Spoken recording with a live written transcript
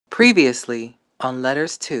Previously on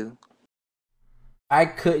Letters 2. I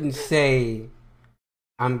couldn't say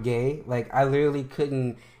I'm gay. Like I literally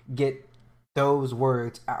couldn't get those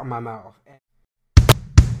words out of my mouth.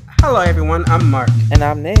 Hello, everyone. I'm Mark, And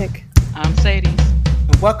I'm Nick. I'm Sadie's.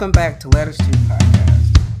 and welcome back to Letters to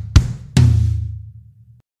Podcast.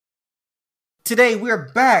 Today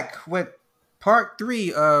we're back with part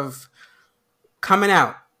 3 of Coming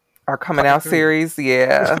Out. Our coming out Three. series,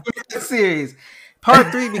 yeah. Series.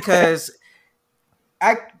 Part 3 because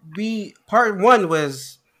part 1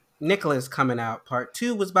 was Nicholas coming out. Part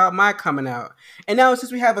 2 was about my coming out. And now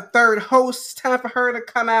since we have a third host, it's time for her to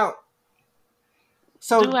come out.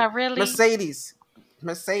 So Do I really? Mercedes.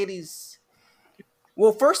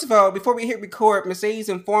 Well, first of all, before we hit record, Mercedes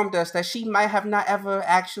informed us that she might have not ever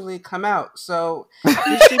actually come out. So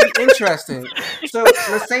this should be interesting. So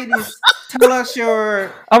Mercedes, tell us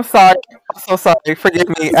your. I'm sorry. I'm so sorry. Forgive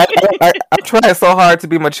me. I'm trying so hard to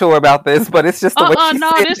be mature about this, but it's just the way she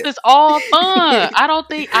No, said this it. is all fun.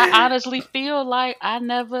 I honestly feel like I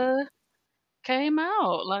never came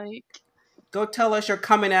out. Like, Go tell us you're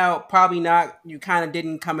coming out. Probably not. You kind of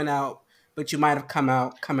didn't coming out, but you might have coming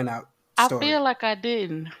out I story. feel like I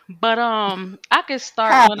didn't. But I could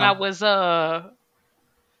start when I How? was cause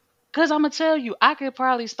I'm gonna tell you, I could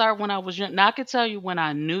probably start when I was young. Now I could tell you when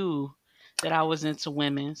I knew that I was into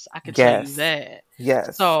women's. I could tell you Yes. that.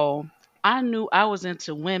 Yes. So I knew I was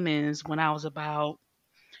into women's when I was about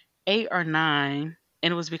 8 or 9,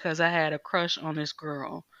 and it was because I had a crush on this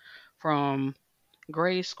girl from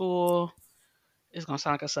grade school. It's gonna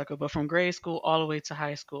sound like a sucker, but from grade school all the way to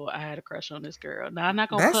high school, I had a crush on this girl. Now I'm not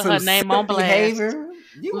gonna That's put some her name on simp blast. behavior.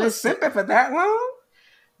 You was Listen, simping for that long?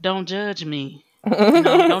 don't judge me.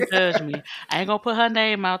 Don't judge me. I ain't gonna put her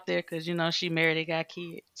name out there because she married and got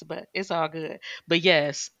kids, but it's all good. But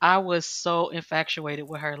yes, I was so infatuated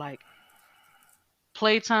with her. Like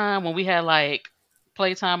playtime when we had like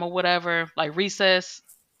playtime or whatever, like recess.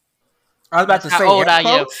 I was about That's to how say old air I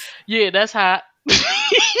am. quotes. Yeah, that's how.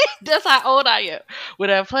 That's how old I am. With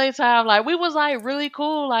that playtime, like we was like really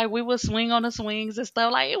cool. Like we would swing on the swings and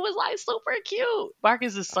stuff. Like it was like super cute.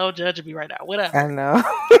 Marcus is so judging me right now. I Whatever. know.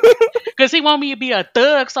 Cause he want me to be a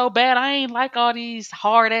thug so bad. I ain't like all these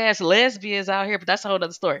hard ass lesbians out here, but that's a whole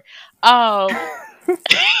other story. Um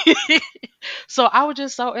so I was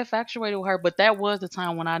just so infatuated with her, but that was the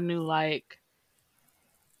time when I knew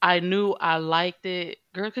I liked it,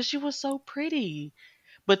 girl, because she was so pretty.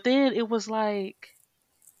 But then it was like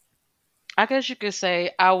I guess you could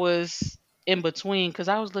say I was in between because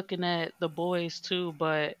I was looking at the boys too,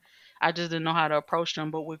 but I just didn't know how to approach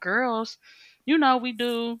them. But with girls, we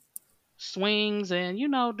do swings and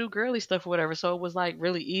do girly stuff or whatever. So it was like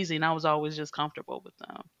really easy, and I was always just comfortable with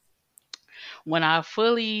them. When I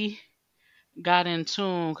fully got in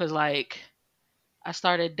tune, because like I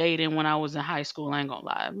started dating when I was in high school. I ain't gonna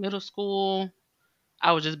lie, middle school.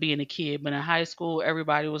 I was just being a kid, but in high school,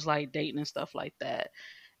 everybody was like dating and stuff like that.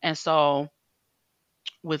 And so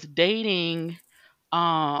with dating,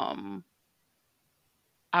 um,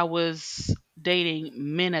 I was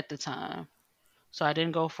dating men at the time. So I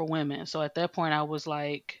didn't go for women. So at that point I was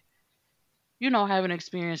like, having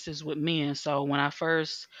experiences with men. So when I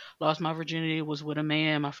first lost my virginity was with a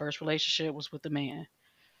man. My first relationship was with a man.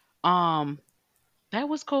 Um, that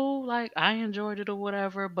was cool. Like I enjoyed it or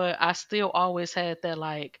whatever, but I still always had that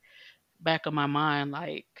like back of my mind,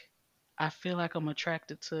 like I feel like I'm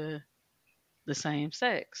attracted to the same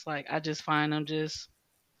sex. Like I just find them just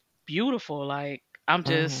beautiful. Like I'm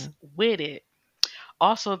just Hmm. with it.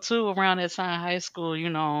 Also, too, around that time, high school,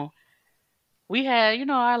 we had,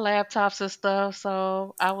 our laptops and stuff.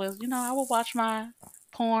 So I was, I would watch my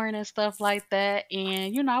porn and stuff like that.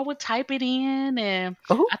 And, I would type it in. And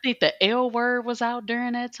Oh, I think the L word was out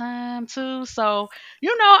during that time, too. So,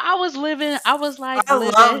 I was like I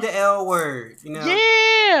love living. the L word.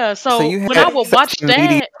 Yeah. so So you when had I would watch social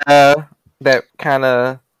media that, that kind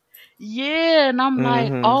of. yeah. And I'm like,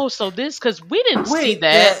 Hmm. oh, so this, because we didn't see Wait,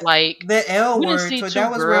 that. the Like, the L we didn't word. see So two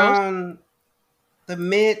that was girls. around the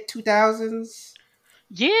mid 2000s.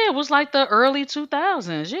 Yeah, it was like the early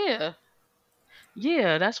 2000s. Yeah.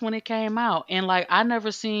 Yeah, that's when it came out. And like I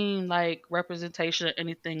never seen like representation or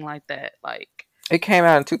anything like that. Like It came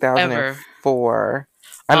out in ever. 2004.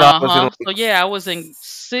 I know I was in Uh-huh. like So yeah, I was in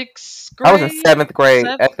sixth I was in grade. seventh grade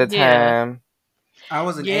Seventh. at the Yeah. time. I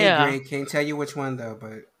was in eighth Yeah. grade. Can't tell you which one though,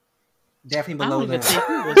 but definitely I don't below even them. think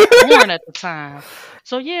you was born at the time.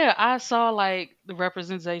 So yeah, I saw like the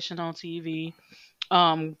representation on TV.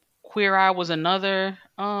 Queer Eye was another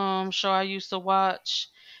show I used to watch.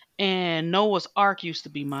 And Noah's Ark used to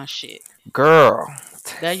be my shit. Girl.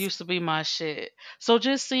 That used to be my shit. So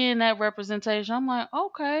just seeing that representation, I'm like,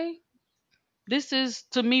 okay, this is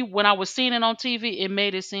to me when I was seeing it on TV, it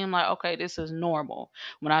made it seem like okay, this is normal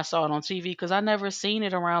when I saw it on TV because I never seen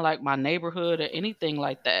it around like my neighborhood or anything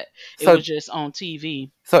like that. It So was just on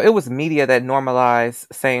TV. so it was media that normalized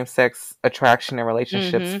same sex attraction and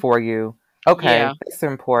relationships Mhm. for you. Okay, Yeah. that's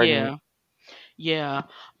important. Yeah.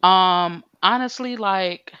 Yeah. Honestly,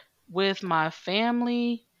 like with my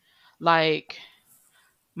family, like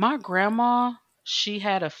my grandma, she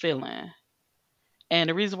had a feeling. And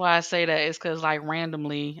the reason why I say that is because, like,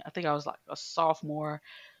 randomly, I think I was like a sophomore.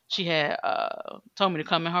 She had told me to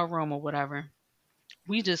come in her room or whatever.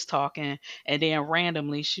 We just talking, and then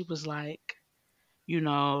randomly she was like,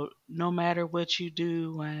 no matter what you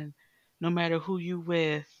do and no matter who you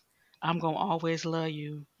with, I'm gonna always love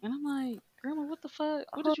you. And I'm like, Grandma, what the fuck?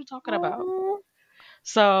 What is you talking about? Oh,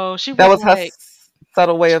 So she that was was her like,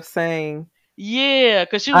 subtle way of saying, yeah,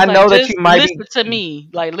 because she was I like, know that just you might be. listen to me.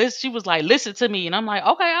 Like, listen. She was like, listen to me, and I'm like,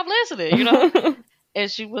 okay, I'm listening. And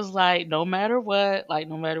she was like, no matter what, like,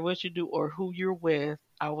 no matter what you do or who you're with,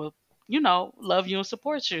 I will, love you and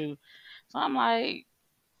support you. So I'm like,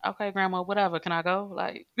 okay, Grandma, whatever. Can I go?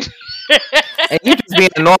 Like, And you just being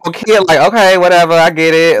a normal kid, like, okay, whatever, I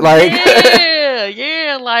get it. Like, yeah,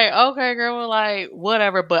 yeah, like, okay, Grandma, like,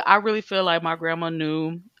 whatever. But I really feel like my grandma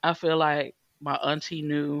knew. I feel like my auntie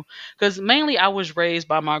knew. Because mainly I was raised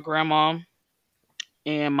by my grandma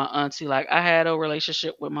and my auntie. Like, I had a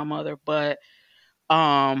relationship with my mother, but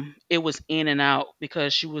it was in and out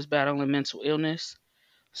because she was battling mental illness.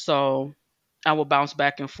 So I would bounce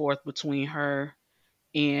back and forth between her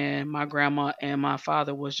and my grandma, and my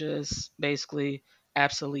father was just basically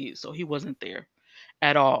obsolete, so he wasn't there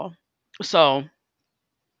at all. So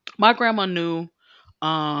my grandma knew,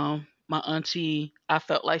 my auntie, I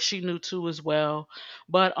felt like she knew too as well.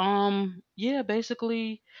 But yeah,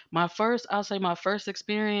 basically I'll say my first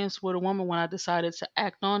experience with a woman when I decided to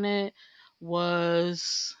act on it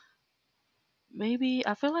was maybe,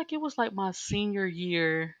 I feel like it was like my senior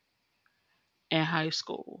year in high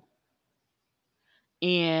school.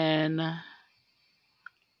 And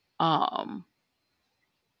um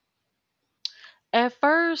at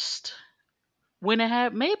first when it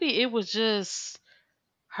had, maybe it was just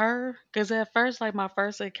her, because at first, like, my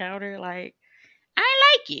first encounter, like, I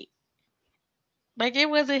like it, like, it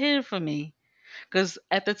wasn't him for me. Because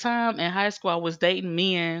at the time in high school I was dating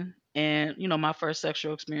men, and my first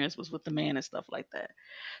sexual experience was with the man and stuff like that.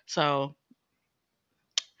 So,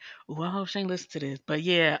 ooh, I hope she ain't listen to this, but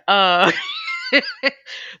yeah,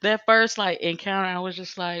 that first like encounter, I was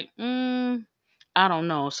just like, I don't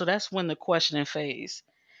know. So that's when the questioning phase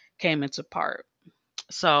came into part.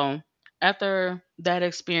 So after that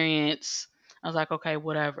experience, I was like, okay,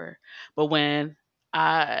 whatever. But when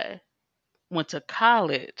I went to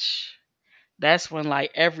college, that's when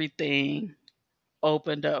like everything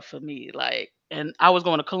opened up for me. Like, and I was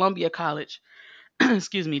going to Columbia College,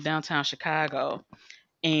 excuse me, downtown Chicago,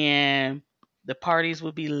 and the parties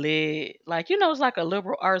would be lit. Like, it's like a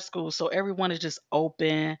liberal arts school, so everyone is just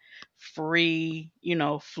open, free,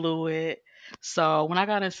 fluid. So when I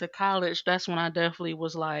got into college, that's when I definitely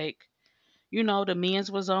was like, the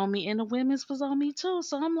men's was on me and the women's was on me too.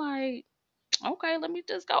 So I'm like, okay, let me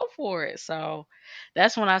just go for it. So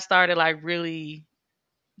that's when I started like really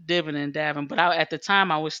dibbing and dabbing. But at the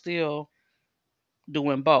time, I was still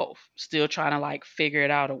doing both, still trying to like figure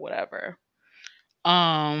it out or whatever.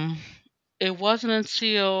 Um, it wasn't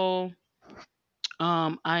until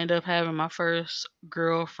I ended up having my first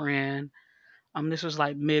girlfriend. This was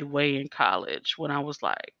like midway in college when I was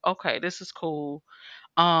like, okay, this is cool.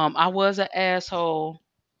 I was an asshole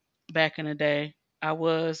back in the day. I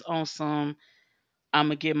was on some I'm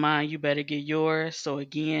gonna get mine, you better get yours. So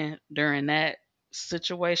again, during that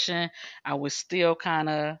situation, I was still kind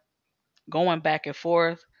of going back and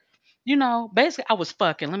forth. Basically I was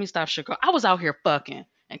fucking. Let me stop sugar. I was out here fucking.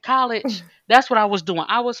 In college, that's what I was doing.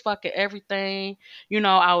 I was fucking everything.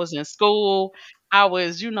 I was in school. I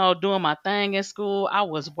was, doing my thing in school. I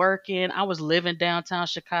was working. I was living downtown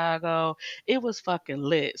Chicago. It was fucking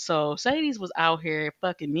lit. So Sadie's was out here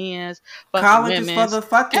fucking men's, fucking College is for women's, the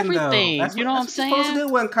fucking though. everything. That's You what know what that's I'm what you're supposed to saying?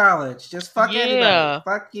 do in college. Just fuck everybody. Yeah.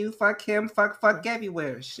 Fuck you. Fuck him. Fuck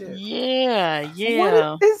everywhere. Shit. Yeah. what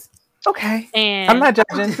Yeah. is? Okay. I'm And not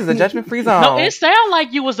judging. This is a judgment-free no, it zone. sounded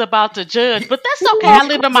like you was about to judge, but that's okay. Nick I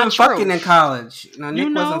live in my wasn't fucking in truth. college. No, You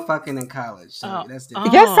Nick wasn't know? fucking in college, so Uh, that's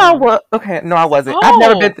different. Yes, I oh, was. Okay, no, I wasn't. I've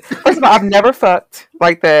never been. oh, First of all, I've never fucked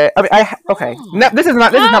like that. I mean, okay. No, oh, this is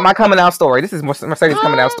not huh? my coming out story. This is Mercedes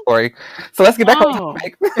coming out Huh? story. So let's get back on Oh.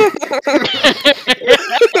 topic.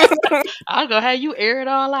 I'll go have you air it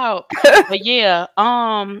all out. But yeah,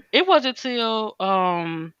 it wasn't till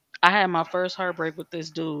I had my first heartbreak with this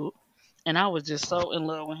dude, and I was just so in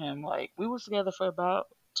love with him. Like we was together for about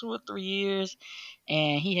 2 or 3 years,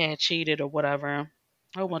 and he had cheated or whatever.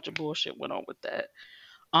 A whole bunch of bullshit went on with that.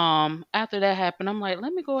 After that happened, I'm like,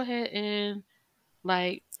 let me go ahead and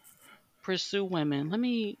like pursue women. Let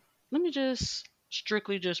me just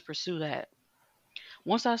strictly just pursue that.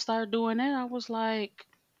 Once I started doing that, I was like,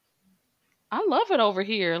 I love it over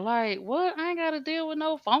here. Like, what? I ain't got to deal with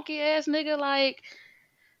no funky ass nigga, like,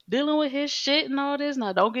 dealing with his shit and all this.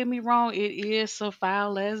 Now, don't get me wrong. It is some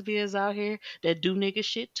foul lesbians out here that do nigga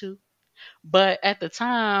shit too. But at the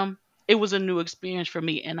time, it was a new experience for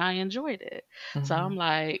me and I enjoyed it. So I'm Mhm.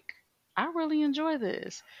 like, I really enjoy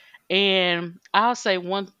this. And I'll say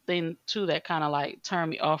one thing too that kind of like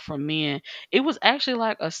turned me off from men. It was actually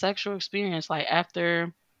like a sexual experience. Like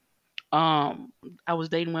after um I was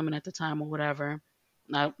dating women at the time or whatever.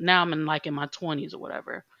 Now I'm in like in my 20s or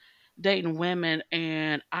whatever, dating women,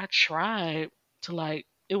 and I tried to like,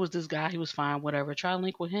 it was this guy, he was fine, whatever, try to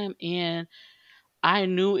link with him, and I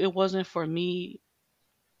knew it wasn't for me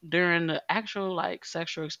during the actual like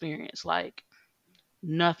sexual experience. Like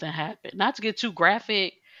nothing happened. Not to get too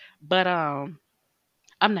graphic, but I'm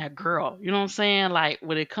that girl, you know what I'm saying? Like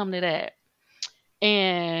when it come to that.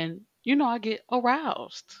 And I get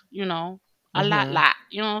aroused, a Mhm. lot,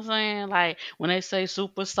 you know what I'm saying? Like when they say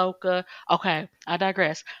super soaker, okay, I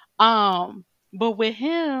digress. But with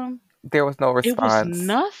him, There was no it was response.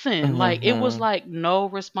 nothing. Like it was Mhm. like no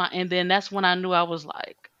response. And then that's when I knew, I was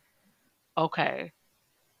like, okay,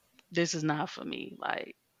 this is not for me.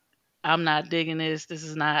 Like I'm not digging this. This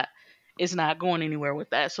is not, it's not going anywhere with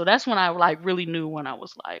that. So that's when I like really knew, when I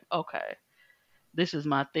was like, okay, this is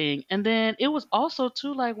my thing. And then it was also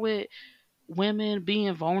too like with women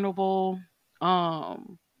being vulnerable,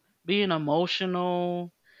 um, being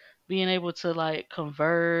emotional, being able to like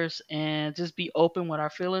converse and just be open with our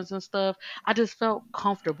feelings and stuff. I just felt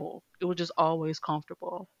comfortable. It was just always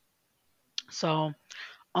comfortable. So,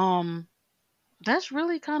 um, that's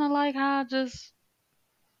really kind of like how I just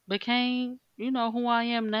became, who I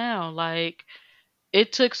am now. Like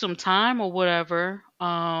it took some time or whatever.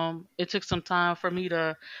 It took some time for me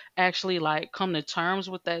to actually like come to terms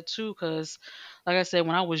with that too, because like I said,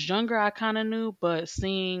 when I was younger, I kind of knew, but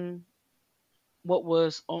seeing what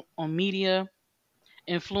was on media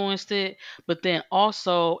influenced it. But then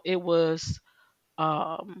also it was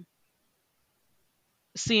um,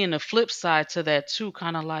 seeing the flip side to that too,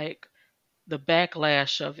 kind of like the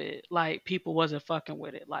backlash of it. Like people wasn't fucking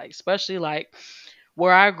with it, like especially like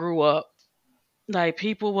where I grew up. Like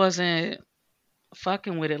people wasn't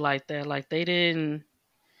fucking with it like that. Like they didn't.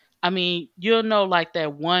 I mean, you'll know like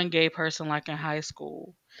that one gay person like in high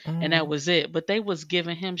school, and that Mhm. was it. But they was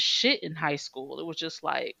giving him shit in high school. It was just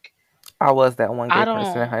like, I was that one I gay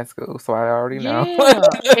person in don't. high school, so I already know. Yeah,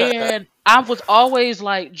 and I was always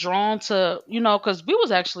like drawn to, because we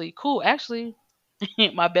was actually cool. Actually,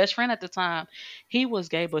 my best friend at the time, he was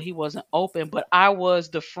gay, but he wasn't open. But I was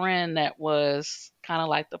the friend that was kind of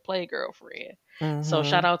like the playgirl friend. So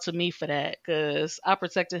shout Mhm. out to me for that, because I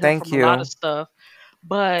protected him Thank from a lot of you. stuff.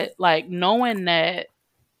 But like knowing that,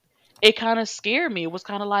 it kind of scared me. It was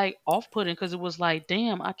kind of like off putting, because it was like,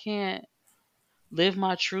 damn, I can't live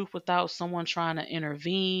my truth without someone trying to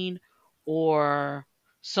intervene, or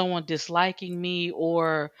someone disliking me,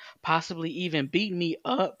 or possibly even beating me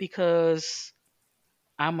up because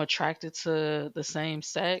I'm attracted to the same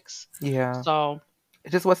sex. Yeah. So,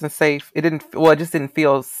 It just wasn't safe. It didn't. Well, it just didn't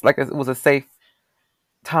feel like it was a safe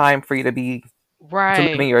time for you to live in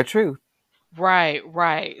right, your truth. right,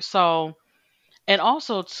 right. So, and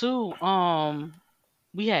also too,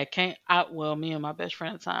 we had came out, well, me and my best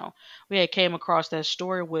friend at the time, we had came across that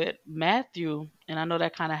story with Matthew, and I know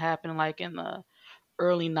that kind of happened like in the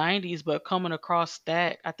early 90s, but coming across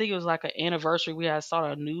that, I think it was like an anniversary, we had saw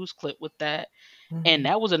a news clip with that, and Mhm.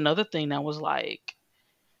 that was another thing that was like,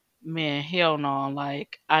 man, hell no.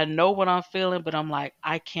 Like, I know what I'm feeling, but I'm like,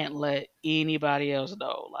 I can't let anybody else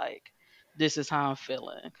know. Like, this is how I'm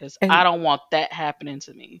feeling, because I And don't want that happening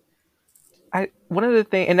to me. I one of the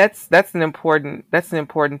thing, and that's an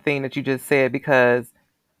important thing that you just said, because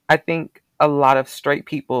I think a lot of straight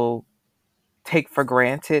people take for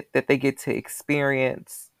granted that they get to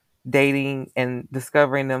experience dating and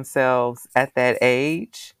discovering themselves at that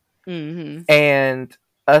age. Mhm. And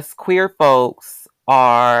us queer folks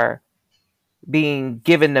are being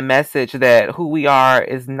given the message that who we are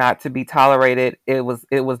is not to be tolerated. It was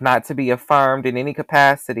not to be affirmed in any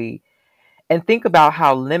capacity. And think about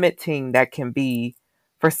how limiting that can be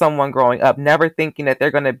for someone growing up, never thinking that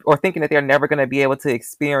they're gonna or thinking that they're never gonna be able to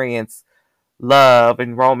experience love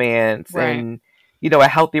and romance Right. and a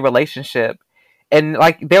healthy relationship. And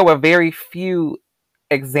like there were very few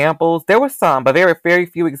examples. There were some, but very very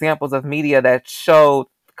few examples of media that showed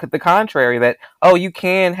the contrary. That you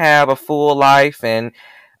can have a full life and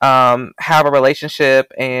have a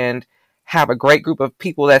relationship and have a great group of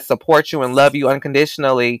people that support you and love you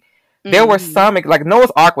unconditionally. There were Mhm. some like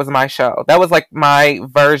Noah's Ark was my show. That was like my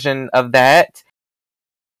version of that.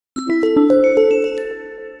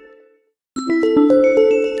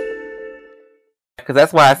 Because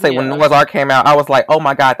that's why I say when Yeah. Noah's Ark came out, I was like, oh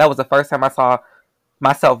my God, that was the first time I saw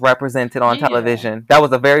myself represented on Yeah. television. That was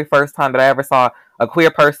the very first time that I ever saw a queer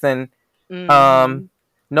person, um, Mhm.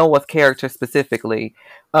 Noah's character specifically,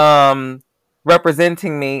 um,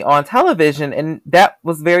 representing me on television. And that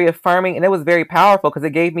was very affirming and it was very powerful because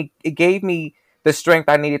it gave me the strength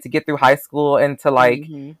I needed to get through high school and to like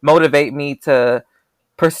Mhm. motivate me to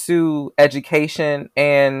pursue education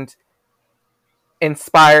and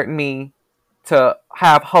inspired me to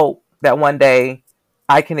have hope that one day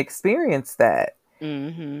I can experience that.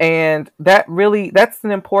 Mhm. And that's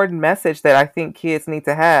an important message that I think kids need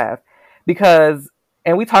to have because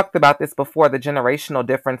and we talked about this before, the generational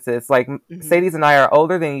differences. Like Mhm. Sadie's and I are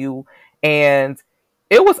older than you, and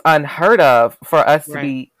it was unheard of for us to Right.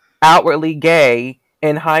 be outwardly gay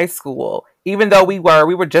in high school. Even though we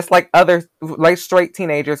were just like other like straight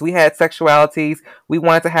teenagers. We had sexualities. We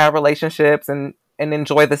wanted to have relationships and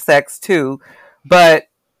enjoy the sex too. But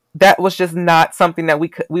that was just not something that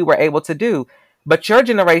we were able to do. But your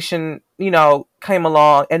generation, came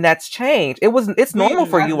along and that's changed. It's normal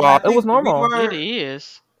for you I all. It was think we normal. It were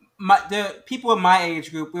is. the people in my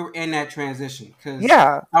age group. We were in that transition because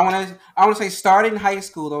Yeah. I want to say starting in high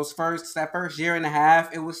school, that first year and a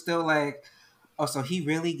half, it was still like, oh, so he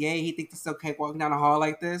really gay? He thinks it's okay walking down the hall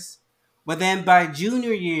like this? But then by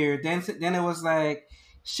junior year, then it was like,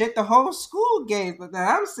 shit, the whole school gay. But then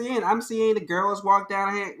I'm seeing the girls walk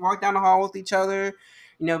down the hall with each other.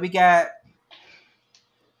 We got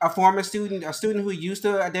a student who used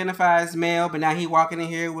to identify as male, but now he walking in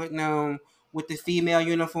here with no with the female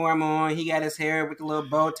uniform on. He got his hair with the little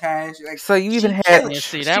bow tie. Like So you even she had killing, Yeah,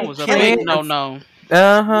 see, that she was a big killing trans. no.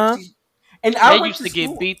 Uh it. huh. And They I went used to to get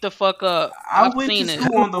school. beat the fuck up. I I've went to seen it.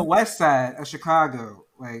 school on the west side of Chicago.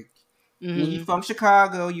 Like, you Mhm. from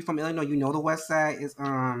Chicago, you from Illinois, you know the west side is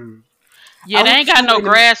I Yeah, they went to ain't got school no in the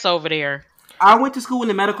grass over there. I went to school in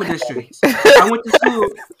the medical Okay. district. I went to school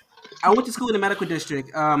I went to school in the medical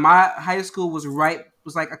district. My high school was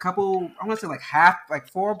like a couple, I want to say like half, like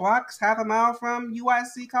 4 blocks, half a mile from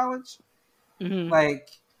UIC College. Mhm. Like,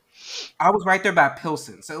 I was right there by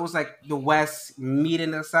Pilsen. So it was like the west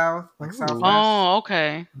meeting the south, like Ooh. southwest. Oh,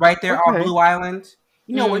 okay. Right there off Okay. Blue Island.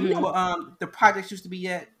 Mhm. The projects used to be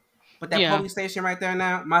at, but that Yeah. police station right there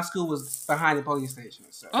now, my school was behind the police station.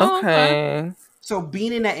 So Oh, okay. Okay. so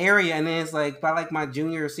being in that area, and then it's like by like my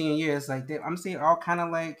junior or senior year, it's like I'm seeing all kind of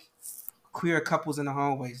like queer couples in the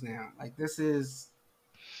hallways now. Like this is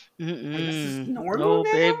normal Oh,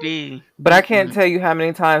 now. baby. But I can't Mm-mm. tell you how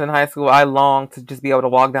many times in high school I longed to just be able to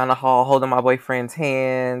walk down the hall holding my boyfriend's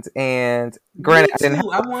hand. And granted, Me I didn't have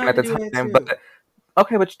too. I a boyfriend wanted at to the do that time. too. But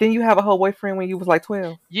okay, but didn't you have a whole boyfriend when you was like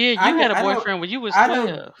 12? Yeah, I you didn't. had a boyfriend when you was I don't.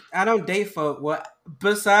 12. I don't date folk. Well,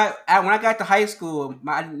 when I got to high school,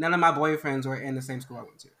 none of my boyfriends were in the same school I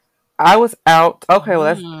went to. I was out. Okay, well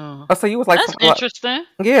that's. Mm. Oh, so you was like That's 12. interesting.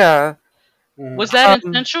 Yeah. Was Mhm. that Um.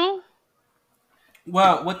 intentional?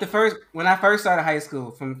 Well, when I first started high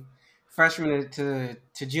school, from freshman to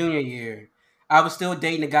junior year, I was still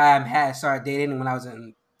dating a guy I had started dating when I was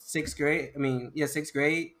in sixth grade. I mean, yeah, sixth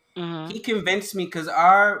grade. Mm-hmm. He convinced me because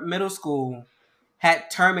our middle school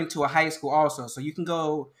had turned into a high school also, so you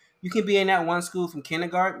can be in that one school from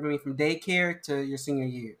kindergarten, I mean, from daycare to your senior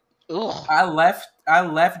year. Ugh. I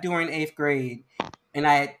left during eighth grade, and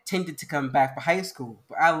I intended to come back for high school,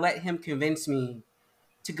 but I let him convince me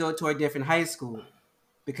to go to a different high school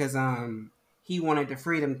because he wanted the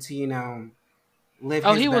freedom to live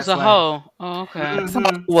Oh, his he was best a life. hoe. Oh, okay. That's how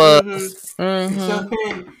it Mm-hmm. was. Mm-hmm. So Mm-hmm.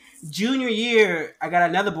 then, junior year, I got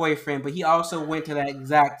another boyfriend, but he also went to that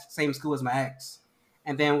exact same school as my ex.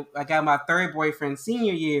 And then I got my third boyfriend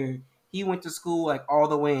senior year. He went to school like all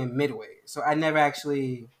the way in Midway. So I never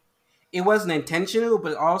actually. It wasn't intentional,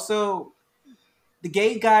 but also the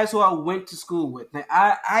gay guys who I went to school with, like,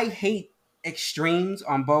 I hate extremes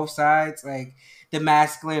on both sides, like the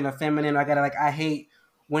masculine or feminine. I hate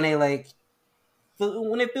when they like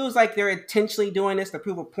when it feels like they're intentionally doing this to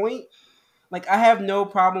prove a point. Like I have no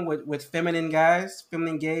problem with feminine guys,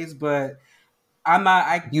 feminine gays, but I'm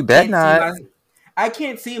not. You bet not. I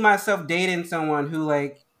can't see myself dating someone who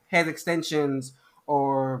like has extensions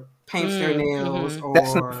or paints their nails Mm-hmm.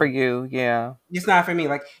 That's not for or you. Yeah. it's not for me.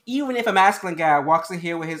 Like even if a masculine guy walks in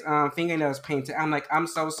here with his fingernails painted, I'm like, I'm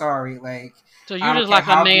so sorry. Like So I you don't just care like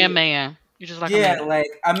a how good. man. You just like a Yeah, man. like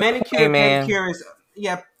a manicure and Amen. pedicure is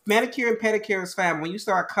manicure and pedicure is fine. When you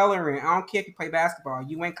start coloring, I don't care if you play basketball.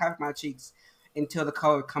 You ain't coloring my cheeks until the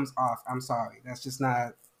color comes off. I'm sorry. That's just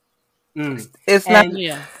not. It's not. And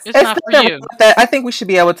Yeah, it's It's not for nothing wrong you. with that. I think we should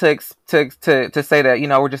be able to say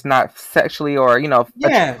that we're just not sexually or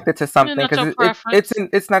yeah, attracted to It's something not your because preference.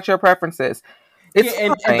 it's not your preferences. yeah, It's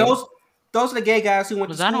and fine. those are the gay guys who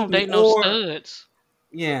went to Cause I school don't with me, date no or studs.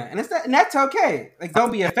 yeah, and that's okay. Like,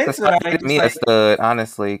 don't be That's offensive not about it. me Just a like stud,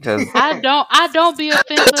 honestly, because I don't be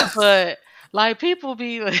offensive, but like people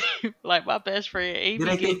be like my best friend, he do be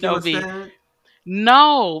they getting think you on a me. stud?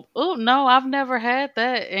 No, oh no, I've never had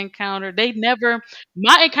that encounter. They never.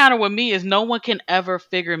 My encounter with me is no one can ever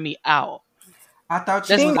figure me out. I thought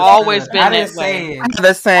you That's was thing a always stud. I been didn't that way. say I it. have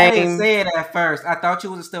the I didn't same. say it at first. I thought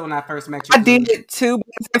you was a stud when I first met you I did because it too.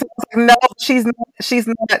 But no, she's not. She's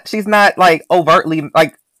not. She's not like overtly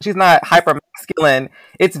like. She's not hyper masculine.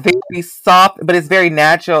 It's very soft, but it's very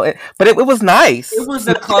natural. But it was it nice. was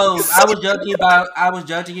the clothes. I was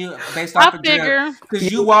judging you based I off of dress figure.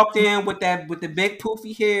 because you walked in with that with the big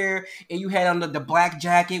poofy hair and you had on the black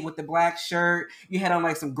jacket with the black shirt. You had on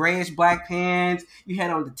like some grayish black pants. You had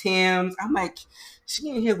on the Tims. I'm like, she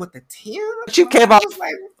in here with the Tims. But you give I off was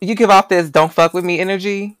like, this "don't fuck with me"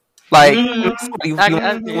 energy. Like Mm, you,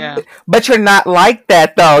 yeah, but you're not like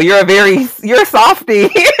that though. You're a softie.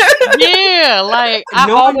 yeah. Like I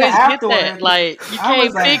knowing the always get that. afterward, Like you I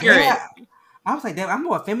was can't like, figure damn. it. I was like, damn, I'm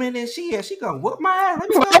more feminine than she is. She gonna whoop my ass. Let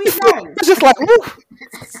me go be nice. It's just like, woo.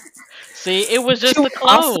 See, it was But just you the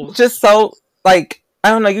also clothes. just so like I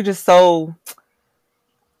don't know. You just so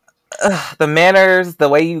the manners, the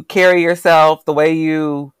way you carry yourself, the way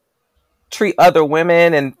you treat other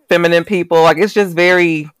women and feminine people. Like it's just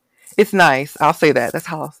very. It's nice. I'll say that. That's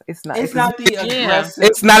how I'll say it's nice. It's not the Yeah. aggressive.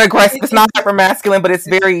 It's not aggressive. It, It's not hyper masculine, but it's it's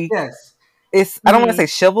very. yes. It's. I don't want to Hmm. say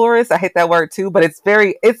chivalrous. I hate that word too, but it's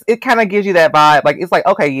very. It kind of gives you that vibe. Like it's like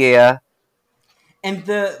okay, yeah. And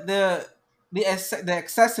the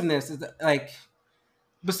excessiveness is like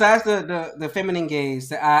besides the feminine gaze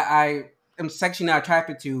that I am sexually not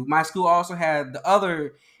attracted to. My school also had the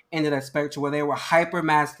other end of that spectrum where they were hyper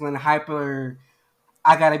masculine, hyper.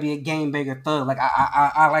 I gotta be a game bigger thug. Like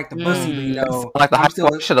I like the pussy, but Mm. Like the high I'm school still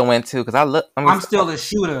I should have went to because I look. I mean, I'm still a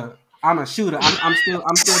shooter. I'm a shooter. I'm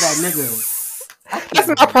still that nigga. I that's can't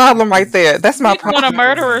my with problem right there. That's my You want a problem.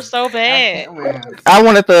 murderer so I bad. can't man. I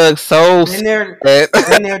want a thug so Been there, bad.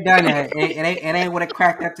 been there, done that. It ain't what it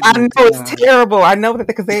cracked up to I be. know it's terrible. I know that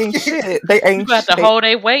because they ain't shit. They You ain't got to shit. hold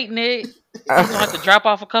their weight, Nick. You gonna have to drop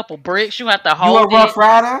off a couple bricks. You have to You a hold rough it.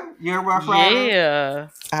 rider? You're a rough rider? Yeah.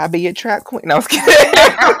 I be a trap queen. No, I was kidding.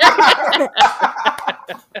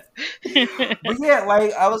 But yeah,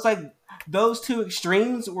 like I was like those two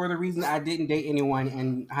extremes were the reason I didn't date anyone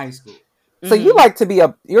in high school. So you Hmm. like to be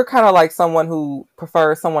you're kind of like someone who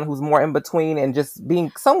prefers someone who's more in between and just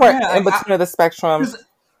being somewhere Yeah, in like between of the spectrum. cause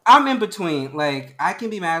I'm in between. Like I can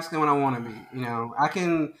be masculine when I want to be. You know, I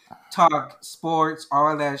can talk sports,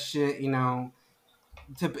 all of that shit. You know,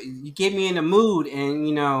 you get me in the mood, and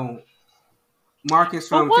you know, Marcus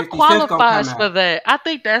But from what 55th gonna come qualifies for out. that? I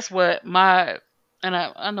think that's what my and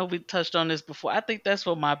I know we touched on this before. I think that's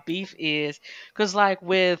what my beef is. Cause like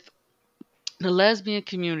with the lesbian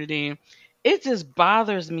community, it just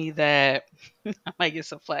bothers me that I might get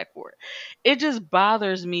some flack for it. It just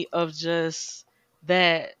bothers me of just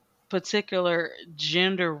that particular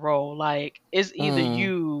gender role. Like it's either Mm,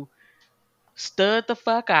 you stud the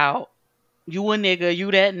fuck out, you a nigga,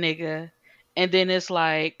 you that nigga, and then it's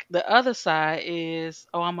like the other side is,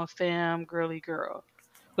 oh, I'm a femme girly girl.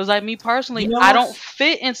 Because like me personally, You know I don't what's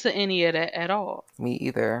fit into any of that at all. me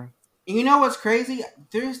either. You know what's crazy?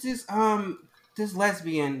 There's this black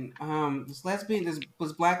lesbian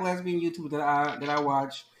YouTuber that I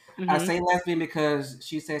watch. I Hmm. say lesbian because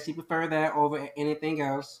she says she prefer that over anything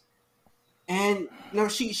else. And you know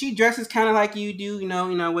she dresses kind of like you do, you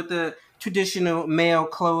know, with the traditional male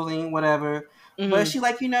clothing, whatever. But Hmm. she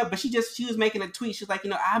like but she was making a tweet. She's like,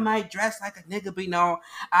 I might dress like a nigga, but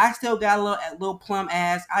I still got a little plum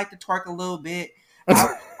ass. I like to twerk a little bit. I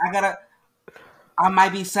I gotta I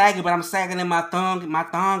might be sagging, but I'm sagging in my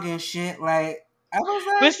thong and shit. Like I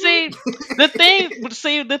But was see, like,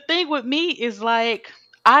 the thing with me is like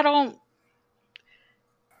I don't.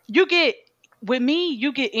 You get with me,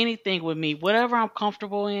 you get anything with me. Whatever I'm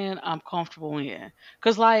comfortable in, I'm comfortable in.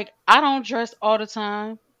 Cause like I don't dress all the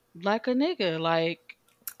time like a nigga. Like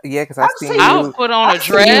Yeah, because I've I've seen seen I'll you. you. put on a I've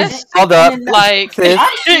seen you You dress. dolled in up, a Like sis,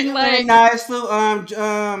 I've seen you in a like nice little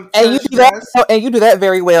and you church do that, dress. and you do that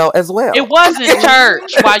very well as it well. wasn't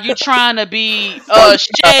church Mhm. while you trying to be Don't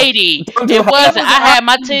do her. shady. Don't do It her. It wasn't. was an I had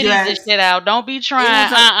my auntie titties and dress. shit out. Don't be It trying.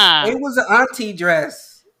 was it was an auntie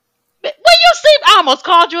dress. When you see, I almost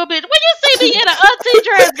called you a bitch. When you see me in an auntie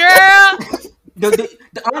dress, girl. The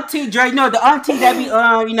auntie dress, the auntie that be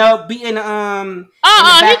be in the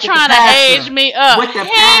He back with the trying to age pastor. me up. With the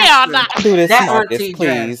Hell no. pastor. Don't do this, That Marcus, auntie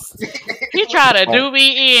please. dress. He tried to Don't. do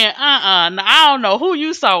me in. No, I don't know who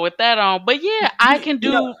you saw with that on, but yeah, I can you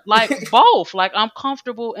know do like both. Like I'm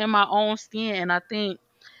comfortable in my own skin, and I think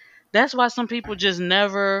that's why some people just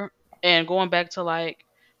never. And going back to like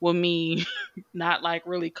with me, not like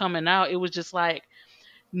really coming out, it was just like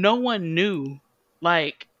no one knew.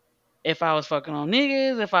 Like if I was fucking on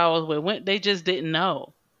niggas, if I was with, they just didn't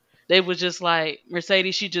know. They was just like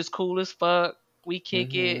Mercedes, she just cool as fuck. We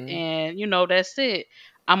kick it, Hmm. and that's it.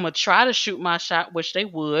 I'm gonna try to shoot my shot, which they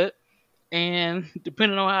would, and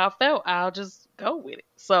depending on how I felt, I'll just go with it.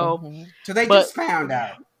 So, Hmm. So they but just found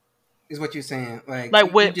out, is what you're saying. Like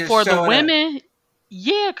like you with just for the showed up. women,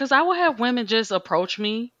 yeah, because I would have women just approach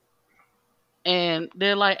me and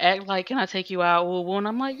they're like, act like, can I take you out? Well, and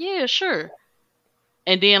I'm like, yeah, sure.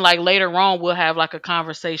 And then like later on, we'll have like a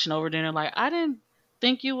conversation over dinner. Like, I didn't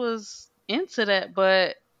think you was into that,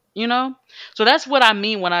 but you know. So that's what I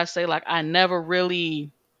mean when I say like I never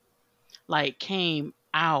really like came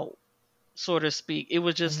out, so to speak. It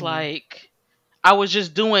was just Hmm. like I was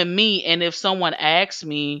just doing me, and if someone asked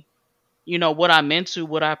me, what I'm into,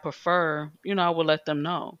 what I prefer, I would let them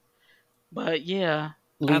know. But yeah,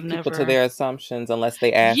 I've Leave people to never. their assumptions unless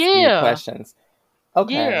they ask you Yeah, questions.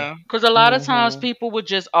 Okay. yeah, because a lot of times Hmm. people would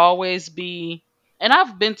just always be, and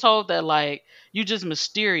I've been told that like you just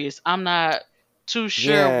mysterious. I'm not too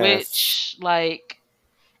sure Yes. which like,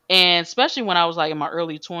 and especially when I was like in my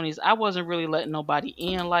early 20s, I wasn't really letting nobody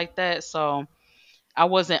in like that, so I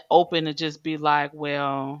wasn't open to just be like,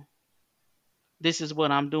 well, this is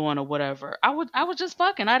what I'm doing or whatever. I was just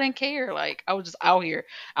fucking. I didn't care. Like I was just out here.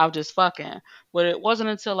 I was just fucking. But it wasn't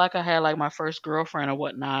until like I had like my first girlfriend or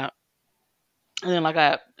whatnot, and then like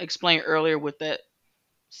I explained earlier with that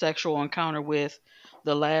sexual encounter with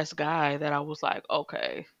the last guy that I was like,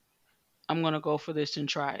 okay, I'm gonna go for this and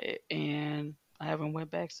try it, and I haven't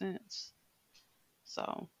went back since.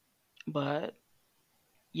 So, but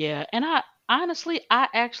yeah, and I honestly I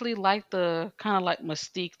actually like the kind of like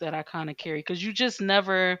mystique that I kind of carry because you just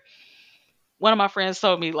never. One of my friends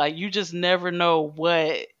told me like you just never know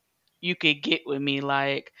what you could get with me,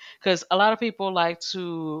 like because a lot of people like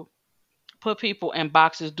to put people in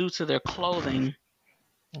boxes due to their clothing.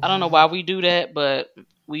 I don't know Hmm. why we do that, but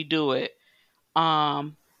we do it.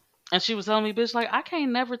 Um, and she was telling me, bitch, like I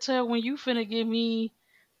can't never tell when you finna give me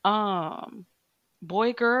um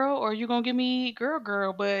boy girl or you gonna give me girl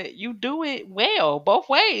girl, but you do it well both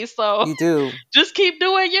ways. So You do. just keep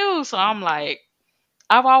doing you. So I'm like,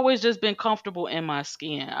 I've always just been comfortable in my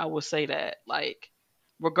skin. I would say that. Like,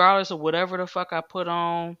 regardless of whatever the fuck I put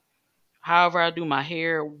on, however I do my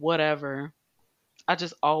hair, whatever, I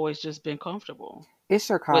just always just been comfortable It's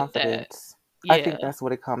your with that. confidence. I Yeah. think that's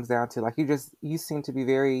what it comes down to. Like you seem to be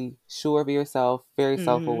very sure of yourself, very Mhm.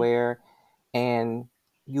 self-aware, and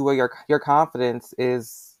you wear your confidence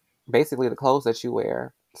is basically the clothes that you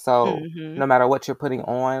wear. So Mhm. no matter what you're putting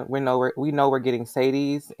on, we know we're getting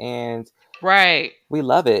Sadies and Right. we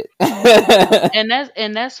love it.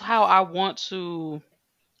 And that's how I want to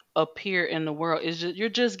appear in the world. Is just, you're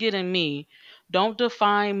just getting me. Don't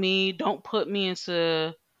define me. Don't put me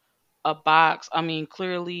into a box. I mean,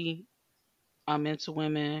 clearly I'm into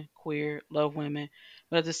women, queer, love women.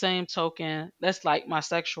 But at the same token, that's like my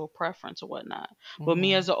sexual preference or whatnot. But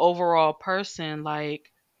me Hmm. as an overall person,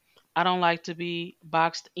 like I don't like to be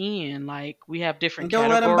boxed in. Like we have different And don't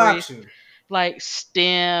let them categories, box you. like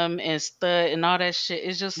STEM and stud and all that shit.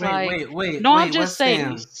 It's just Wait, like, wait, wait, no, I'm wait. just What's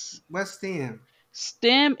them? Sadie's. What's them?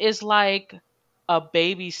 STEM is like a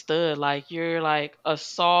baby stud. Like you're like a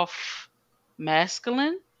soft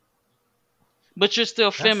masculine, but you're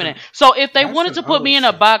still That's feminine. some So if they that's wanted some to put old me in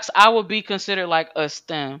a shit. box, I would be considered like a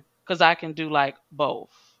STEM because I can do like both.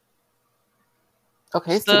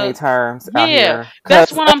 Okay, it's too many Stud, terms out yeah, here,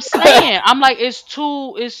 that's cause what I'm saying. I'm like, it's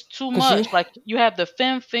too cause you much. Like you have the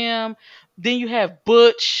fem, then you have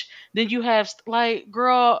butch, Then you have like,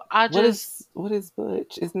 girl, What is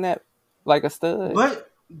butch? Isn't that like a stud? But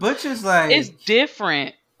Butch is it's like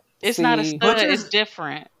different. It's not a See, Butch stud. It's is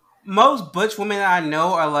different. most Butch women I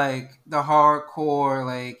know are like the hardcore,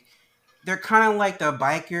 like they're kind of like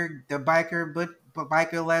biker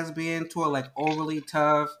lesbian to like overly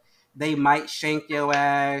tough. They might shank your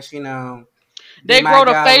ass, you know. They They grow might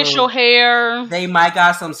the got a facial little. hair. They might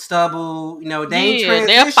got some stubble. You know, they ain't Yeah,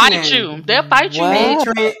 they'll fight transitioning. you. They'll fight you, They ain't what?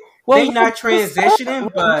 bitch. tran. Well, They not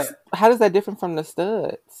transitioning, but how does that differ from the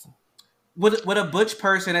studs? with a butch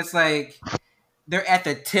person, it's like they're at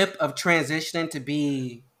the tip of transitioning to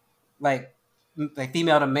be like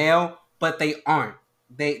female to male, but they aren't.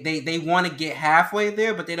 They want to get halfway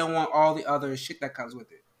there, but they don't want all the other shit that comes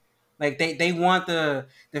with it. Like they want the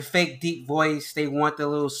fake deep voice. They want the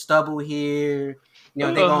little stubble here. You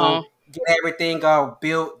know, they Uh gonna huh. get everything all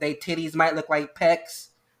built. They titties might look like pecs,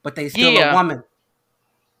 but they still a Yeah, woman.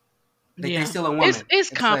 They yeah. still a It's woman.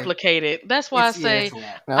 it's It's like complicated. That's why I it's say a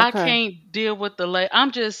lot. I Okay. can't deal with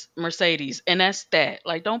I'm just Mercedes, and that's that.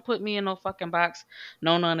 Like, don't put me in no fucking box.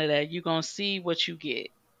 No, none of that. You gonna see what you get.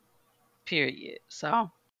 Period.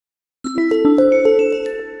 So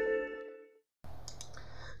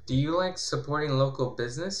Do you like supporting local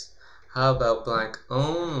business? How about Black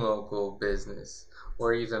owned local business?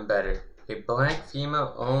 Or even better, a Black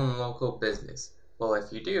female owned local business? Well,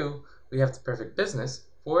 if you do, we have the perfect business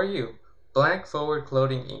for you. Black Forward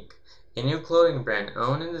Clothing Inc., a new clothing brand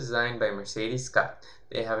owned and designed by Mercedes Scott.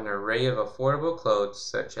 They have an array of affordable clothes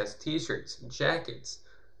such as t-shirts, jackets,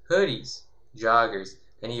 hoodies, joggers,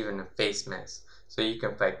 and even a face mask, so you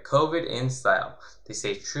can fight COVID in style. They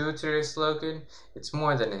stay true to their slogan, it's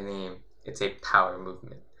more than a name, it's a power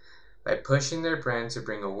movement. By pushing their brand to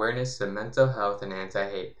bring awareness to mental health and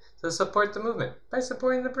anti-hate. So support the movement by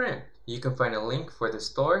supporting the brand. You can find a link for the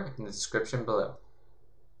store in the description below.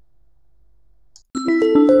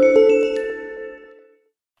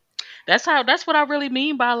 that's what I really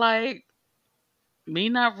mean by like me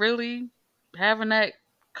not really having that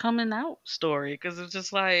coming out story, because it's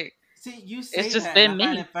just like See, you it's say just that, and I been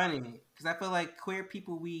find me. it funny because I feel like queer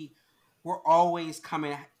people we're always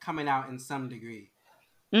coming out in some degree.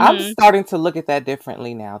 I'm Mhm. starting to look at that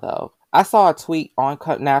differently now, though. I saw a tweet on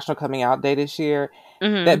National Coming Out Day this year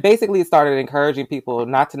that Mhm. basically started encouraging people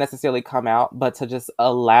not to necessarily come out, but to just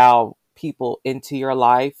allow people into your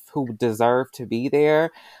life who deserve to be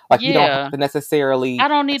there. Like, you don't have Yeah. to necessarily. I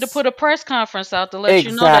don't need to put a press conference out to let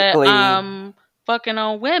you know that Exactly. I'm fucking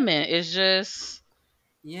on women. It's just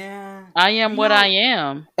Yeah, I am you what I know,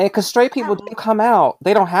 am. And because straight I people have don't come out,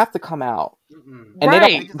 they don't have to come out, and Right. they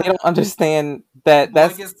just they like don't understand that boy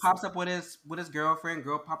that's just pops up with his girlfriend,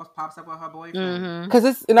 girl pops up with her boyfriend. Mhm. because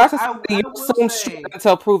it's in our But society. I You're will assumed straight say,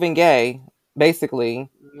 until proven gay, basically.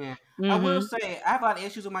 yeah, I will Mhm. say I have a lot of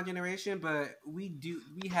issues with my generation, but we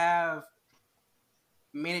have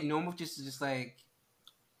made it normal just to just like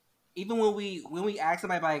even when we ask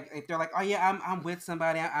somebody like if they're like, oh yeah, I'm with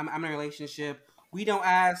somebody, I'm in a relationship. We don't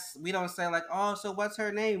say like, oh, so what's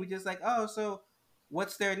her name? We just like, oh, so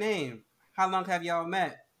what's their name? How long have y'all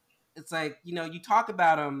met? It's like, you know, you talk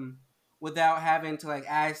about them without having to like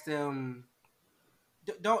ask them.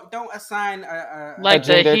 Don't assign A Like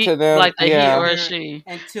the gender he to them, like the a he yeah, or a gender she.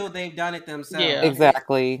 until they've done it themselves. Yeah. And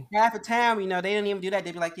exactly. half the time, you know, they didn't even do that.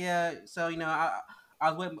 They'd be like, yeah, so you know, I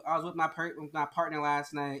was with with my partner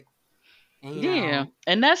last night, and you Yeah. know,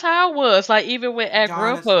 And that's how it was. Like even with at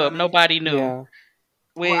John is Grubhub, funny. nobody knew. Yeah,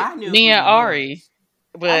 Well, With I knew me who and you Ari. was.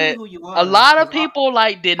 I knew But who you a was lot because of people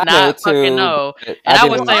like did I knew not it fucking too, know. but And I I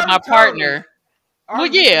would well, didn't. say Ari my told me. partner. Well, Ari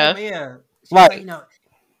whispered in yeah. my ear. She was Right. like,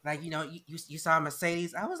 you know, you saw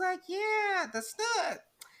Mercedes. I was like, yeah, the stud.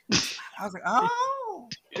 I was like, oh,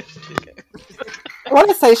 I want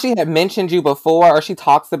to say she had mentioned you before, or she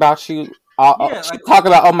talks about you. yeah. She Like talk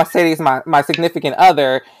about, oh, Mercedes, my significant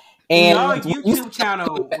other, and your when you YouTube said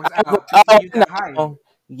channel was I was out like, before oh you got hired. no,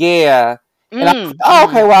 yeah, and I was Mm, like, oh,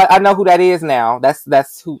 okay, mm. well, I know who that is now.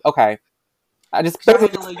 That's who. Okay, I just Cause y'all barely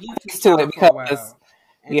had a little YouTube used to channel it for a because while,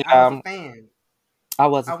 and I was a yeah, fan. I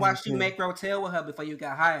was a I fan watched you too. make Rotel with her before you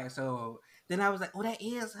got hired. So then I was like, oh, that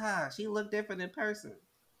is her. She looked different in person.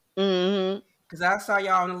 Mhm. Cause I saw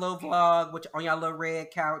y'all on a little vlog, which on y'all little red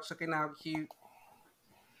couch, looking out cute.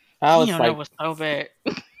 I was Damn, that like, was so bad.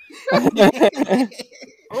 Telling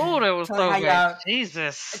Oh, that was so how bad. y'all.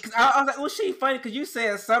 Jesus. Cause I was like, well, she funny because you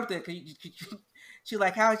said something. She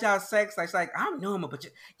like, how's y'all sex? Like, she's like, I'm normal, but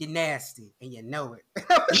you're nasty and you know it.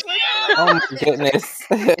 I was like, oh my goodness,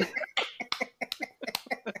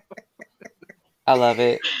 I love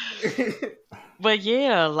it. oh. But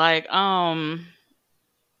yeah, like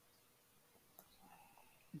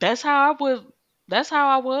that's how I would That's how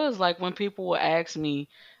I was. Like when people would ask me,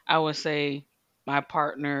 I would say my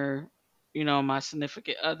partner, my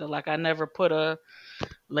significant other. Like I never put a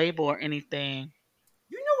label or anything.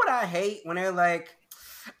 You know what I hate when they're like,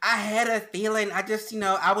 I had a feeling. I just,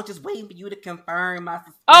 I was just waiting for you to confirm my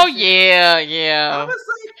Oh suspicion. yeah, I yeah. was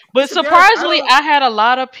like, But to be honest, I surprisingly, don't. I had a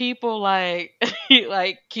lot of people like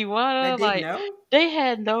like That Kiwana, didn't like know. they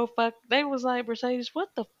had no fuck. They was like, Mercedes, what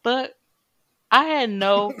the fuck? I had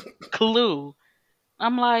no clue.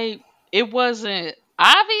 I'm like, it wasn't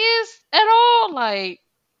obvious at all. Like,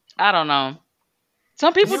 I don't know.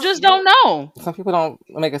 Some people You, just don't you, know Some people don't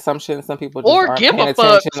make assumptions. Some people just or aren't give paying a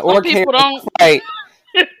fuck. attention Some or care. people don't. Right.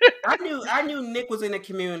 I knew Nick was in the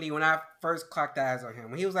community when I first clocked eyes on him.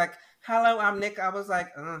 When he was like, "Hello, I'm Nick," I was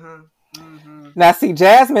like, mm-hmm. Now, see,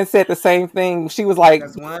 Jasmine said the same thing. She was like,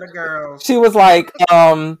 That's one of the girls.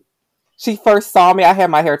 she first saw me. I had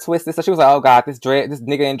my hair twisted, so she was like, "Oh God, this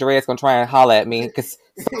nigga in dread's gonna try and holler at me." Because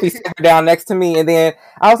Sophie sat down next to me, and then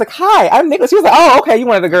I was like, "Hi, I'm Nicholas." She was like, "Oh, okay, you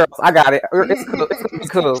one of the girls. I got it. It's cool. It's gonna be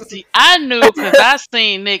cool." See, I knew because I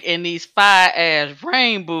seen Nick in these fire ass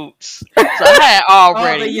rain boots, so I had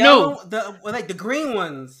Oh, the already knew. yellow, the green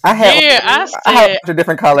ones. I had Yeah, I had a bunch of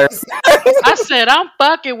different colors. I said, I'm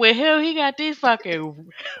fucking with him. He got these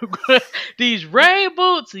fucking these rain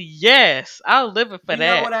boots. Yes, I was living for You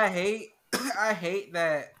know that. what I hate? I hate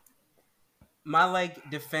that my like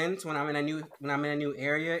defense when I'm in a new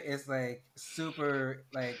area is like super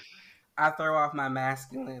like I throw off my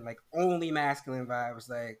masculine like only masculine vibes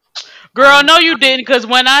like Girl, no, you didn't, because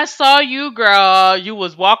when I saw you, girl, you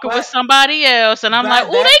was walking with but somebody else, and I'm like, by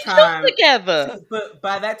oh, that they time cute together. see but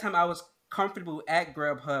by that time I was comfortable at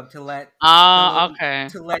Grubhub Oh, okay.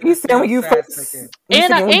 to let You the said when female you side first, stick in. you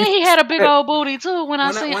said when And you he first had a big started, old booty too. When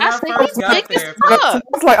I seen, When I I said, first he's thick got as there for so fuck.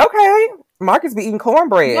 I was like, okay, Marcus be eating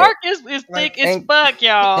cornbread. Marcus is thick like as And fuck,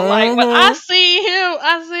 y'all. Like when I mm-hmm, see him,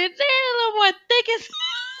 I said, damn, little boy, thick as.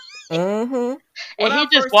 mm-hmm. when And I he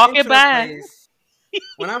just first walking enter a by. place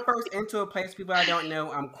when I'm first into a place, people I don't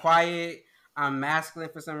know, I'm quiet, I'm masculine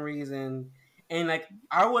for some reason, and like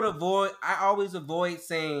I always avoid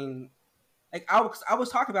saying like I was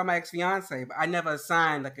talking about my ex fiance, but I never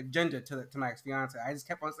assigned like a gender to my ex fiance. I just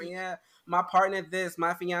kept on saying, yeah, my partner this,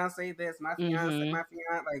 my fiance this, Mm-hmm. my fiance.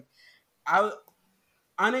 Like I would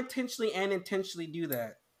unintentionally and intentionally do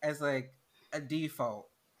that as like a default.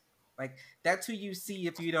 Like that's who you see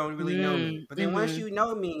if you don't really know me. But then once Mm-hmm. you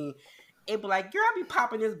know me, it be like, girl, I be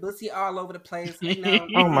popping this pussy all over the place.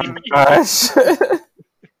 Oh my gosh.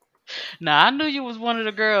 Nah, I knew you was one of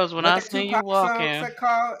the girls when What I the seen you Tupac song walking. said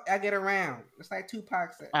called? I get around. It's like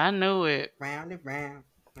Tupac said, I knew it. round and round,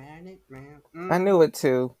 round and round. I knew it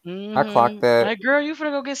too. I clocked Mm-hmm. that. Like, girl, you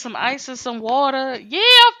finna go get some ice and some water? Yeah,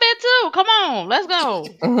 I'm fit too. Come on, let's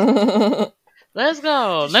go. Let's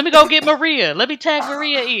go. Let me go get Maria. Let me tag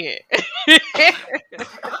Maria in.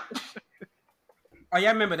 Oh, yeah,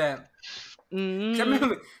 I remember that. 'Cause I Mm-hmm.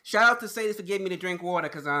 remember, shout out to Sadie for getting me to drink water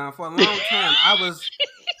because for a long time I was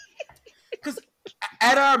because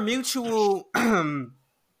at our mutual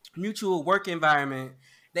work environment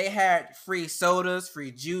they had free sodas,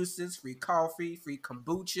 free juices, free coffee, free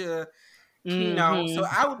kombucha. So Mm-hmm.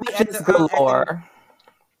 I would be Just galore.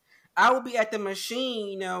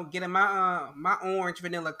 machine, getting my orange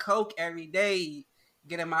vanilla Coke every day,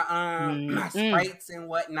 getting my my Mm-hmm. Sprites and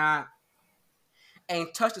whatnot,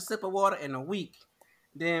 and touch a sip of water in a week.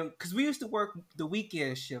 Then, because we used to work the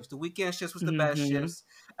weekend shifts was the best Mm-hmm. shifts.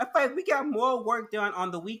 I feel like we got more work done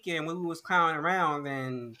on the weekend when we was clowning around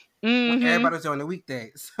than when Mm-hmm. everybody was doing the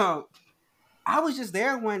weekday. So I was just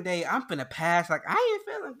there one day. I'm finna pass. Like I ain't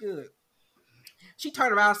feeling good. She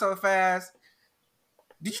turned around so fast.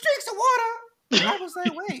 Did you drink some water? And I was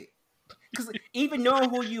like, wait, because even knowing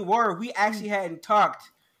who you were, we actually hadn't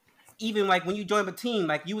talked. Even like when you joined the team,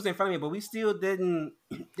 like you was in front of me, but we still didn't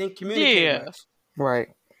communicate Yeah. much. Right.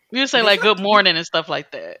 You say Did like you? good morning and stuff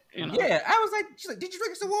like that. Yeah, I was like, she's like, did you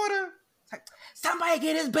drink some water? It's like, somebody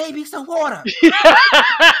get his baby some water.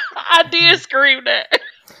 I did scream that.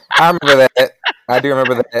 I remember that. I do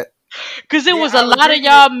remember that. Cause it Then was a I was lot of drinking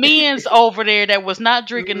y'all it. men's over there that was not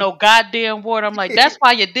drinking no goddamn water. I'm like, that's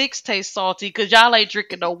why your dicks taste salty, cause y'all ain't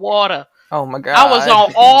drinking no water. Oh my I was god. on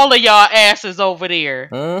all of y'all asses over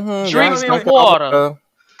there. Mm-hmm. Y'all Drink need I some some remember water. water.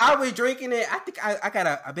 I was drinking it. I think I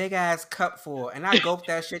got a big ass cup full, and I gulped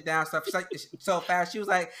that shit down so fast. She was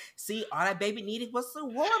like, "See, all that baby needed was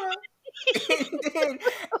some water." And then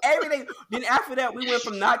every day, then after that, we went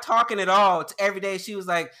from not talking at all to every day. She was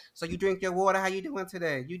like, "So you drink your water? How you doing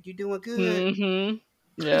today? You doing good?" Mm-hmm.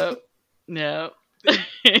 Yep. Yep.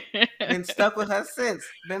 Been stuck with her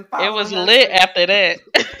since. Been It was following her lit since. after that.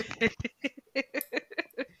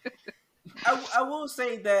 I will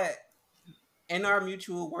say that in our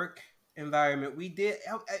mutual work environment, we did.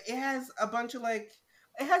 It has a bunch of like.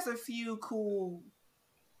 It has a few cool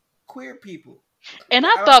queer people. And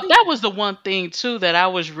I I thought think that was the one thing too that I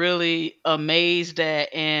was really amazed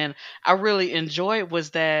at and I really enjoyed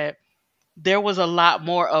was that there was a lot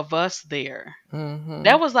more of us there. Hmm.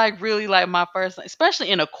 That was like really like my first, especially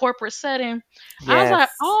in a corporate setting. I was like,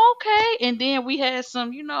 Yes. oh, okay. And then we had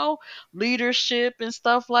some, leadership and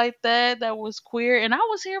stuff like that that was queer, and I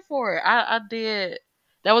was here for it. I did.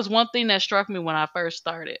 That was one thing that struck me when I first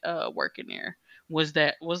started working there. Was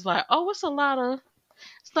like, oh, it's a lot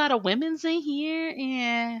of women's in here,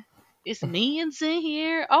 and it's men's in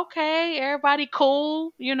here. Okay, everybody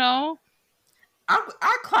cool.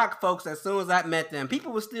 I clocked folks as soon as I met them.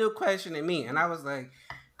 People were still questioning me, and I was like,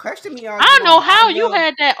 "Question me all I you don't know want. I how you know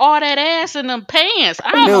had all that ass in them pants.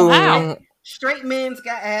 I I don't know how. knew straight men's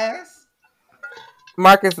got ass."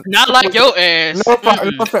 Marcus. Not like your ass. No,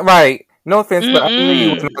 Mm-mm. right. No offense, but I knew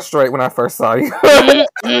you was Mm-mm. not straight when I first saw you.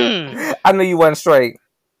 Mm-mm. I knew you wasn't straight.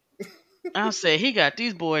 I said he got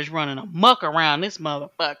these boys running amok around this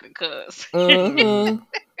motherfucker. Cause Hmm.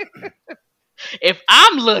 if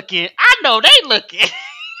I'm looking, I know they looking.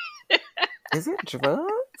 Is it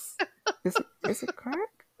drugs? Is it crack?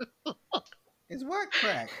 It's what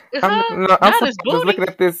crack. Huh? No, I'm Not sorry, his I was looking booty.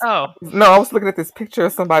 at this. Oh, No, I was looking at this picture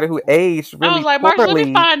of somebody who aged I really was like, Marcus, let me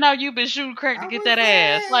poorly. find out you've been shooting crack to I get was that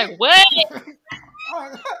ass. Like what?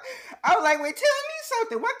 I was like, wait, tell me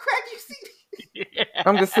something. What crack you see?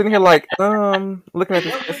 I'm just sitting here like, looking at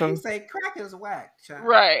this What you person. say? Crack is whack, child.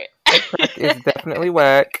 Right. Crack is definitely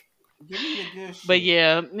whack. Give me the good shit. But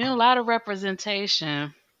yeah, a lot of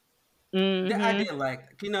representation. That I Hmm. did like.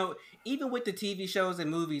 Even with the TV shows and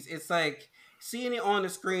movies, it's like seeing it on the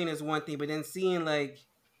screen is one thing, but then seeing like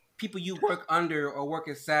people you work under or work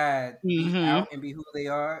aside be Hmm. out and be who they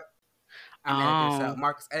are. I'm gonna edit this Oh, out.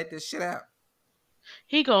 Marcus, edit this shit out.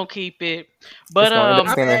 he gonna keep it. It's But going in the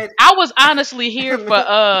I'm center. I was honestly here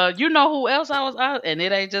for you know who else I was out, and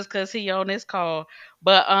it ain't just cause he on this call.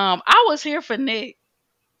 But I was here for Nick.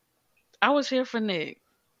 I was here for Nick.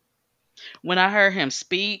 When I heard him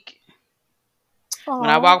speak, when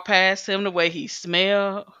I Aw. walked past him, the way he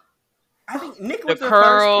smelled, I think Nick the was the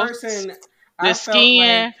first curls, person the I felt skin.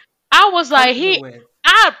 like I was like, comfortable with.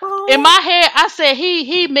 I in Aw. my head, I said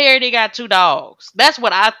he married and got two dogs. That's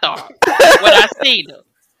what I thought when I seen him.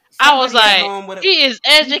 I was Somebody at like, home with a he is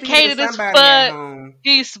he feeding educated as somebody at fuck. home.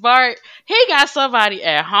 He's smart. He got somebody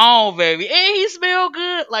at home, baby, and he smell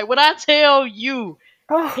good. Like when I tell you,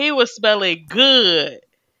 Oh, he was smelling good.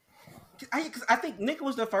 Cause I think Nick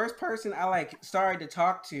was the first person I like started to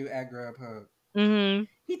talk to at Grubhub. Hmm.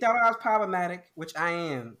 He thought I was problematic, which I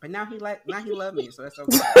am, but now he loved me, so that's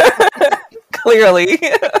okay. clearly.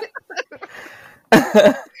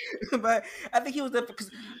 But I think he was the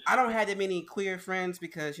because I don't have that many queer friends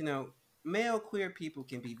because male queer people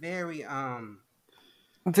can be very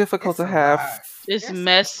Difficult it's to a have lot. It's It's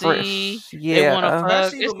messy. fresh. They want to Yeah.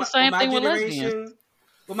 fuck. especially It's with the with same my thing with lesbians. generation.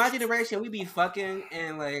 With my generation, we be fucking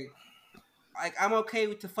and like I'm okay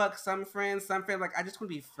with to fuck some friends. Some friends like I just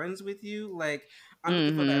want to be friends with you. Like I'm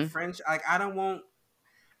looking for that Hmm. friendship. Like I don't want.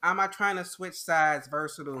 I'm not trying to switch sides.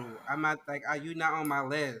 Versatile. I'm not like are you not on my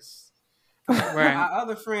list? I'm like Right. my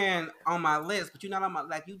other friend on my list, but you're not on my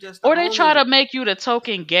like you just the Or they try to homie. make you the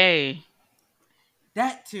token gay.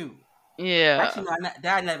 That too. Yeah. Actually, no,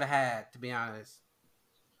 that I never had to be honest.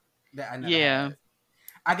 That I never Yeah. had.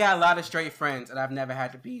 I got a lot of straight friends, and I've never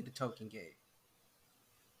had to be the token gay.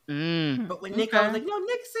 Mm. But with Nick, I was Okay. like, no,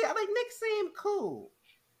 Nick seemed cool.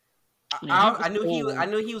 Yeah, he was I knew I cool.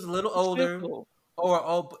 knew he was a little He's still older, cool. or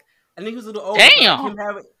old. I knew he was a little older, but Damn.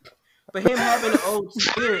 him having an old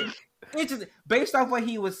spirit. It's just based off what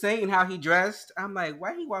he was saying, how he dressed. I'm like,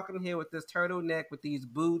 why he walking in here with this turtleneck, with these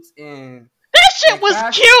boots, and That shit like was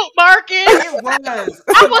fashion? cute, Marcus. It was.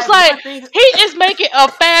 I I'm was like, like, one thing. he is making a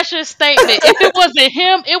fashion statement. If it wasn't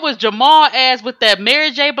him, it was Jamal ass with that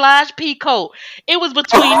Mary J. Blige peacoat. It was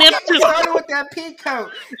between Don't them get me two. started with that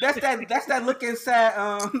peacoat. That's that looking sad.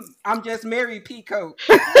 I'm just married peacoat.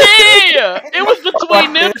 Yeah, it was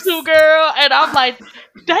between Like them this. two, girl. And I'm like,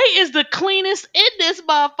 they is the cleanest in this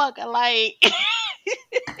motherfucker. Like,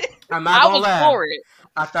 I'm not I gonna was lie. for it.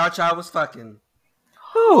 I thought y'all was fucking.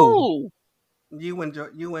 Who? Who? You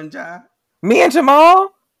and Ja. Me and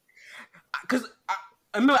Jamal? Cause I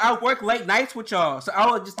remember I work late nights with y'all, so I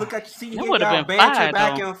would just look at you, see That hear would have y'all been banter fire,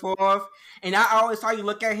 back though. and forth, and I always saw you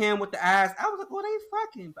look at him with the eyes. I was like, well, they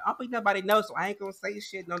fucking, but I don't think nobody knows, so I ain't gonna say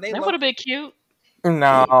shit. No, they That would low. have been cute.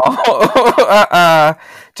 No.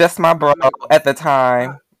 Just my bro I'm not, at the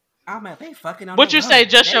time. I'm like, they fucking on What the you say, road.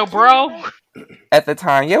 just They your killing bro? that? At the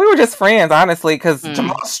time, yeah, we were just friends, honestly, because Mm.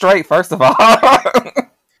 Jamal's straight. First of all,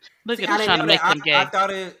 Look See, at I us didn't trying to know make that. him I gay.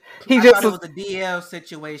 thought it. he I just thought it was. was a DL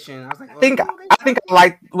situation. I was like, I oh, think you know, they I think I fucking.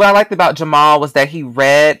 liked what I liked about Jamal was that he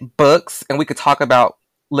read books and we could talk about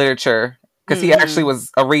literature because he actually Mm-hmm.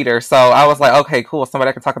 was a reader. So I was like, okay, cool, somebody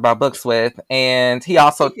I can talk about books with. And he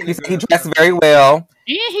also Speaking he, of he girls, dressed though. very well.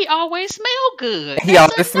 And he always smell good. He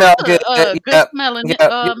That's always smelled good. another good Yep, smelling yep,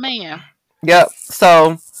 yep, man. yep.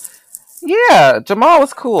 So yeah, Jamal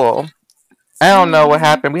was cool. I don't know what Mm-hmm.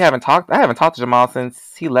 happened. I haven't talked to Jamal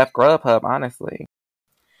since he left Grubhub, honestly.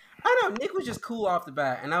 I know Nick was just cool off the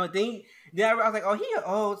bat, and I would think. Then I was like, oh, he an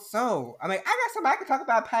old soul. I mean, I got somebody I can talk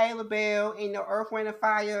about Patti LaBelle, and Earth, Wind, and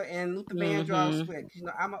Fire, and Luther Vandross. Mm-hmm.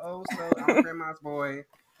 I'm an old soul. I'm a grandma's boy.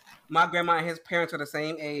 My grandma and his parents are the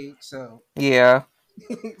same age, so. Yeah.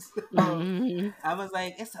 So Mm-hmm. I was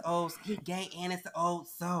like, it's the old. He gay and it's the old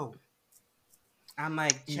soul. I'm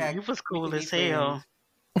like, Yeah, he check. was We cool can be as hell.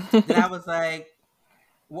 friends. Then I was like,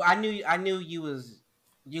 well, I knew you was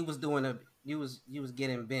doing you was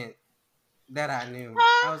getting bent. That I knew.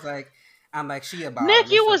 Huh? I'm like, she a bottom.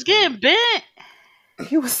 Nick, you It's was okay. getting bent.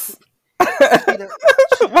 He was. She the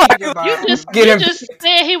Why she the You he was just bottom. you getting? just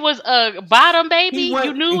said he was a bottom He baby. You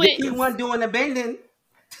wasn't knew it. he wasn't doing the bending.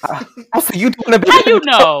 Also, you doing a How bit? you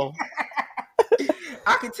know?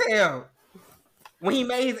 I could tell. When he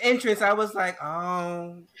made his entrance, I was like,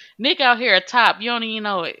 oh, Nick out here a top. You don't even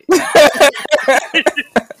know it.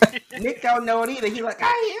 Nick don't know it either. He like,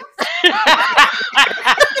 I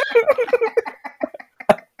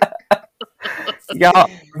Y'all,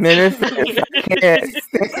 minister can't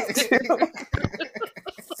stand am. you.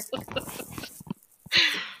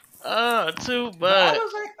 Oh, too But I much.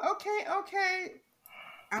 was like, okay.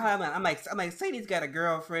 I'm like, Sadie's got a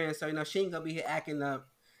girlfriend, so she ain't gonna be here acting up.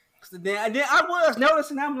 So then I was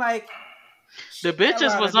noticing, I'm like, The she get a bitches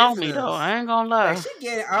lot of was on me though. visitors. I ain't gonna Like lie. she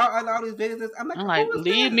getting all these visitors. I'm like, I'm like, who is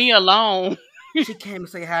leave this? me alone She came to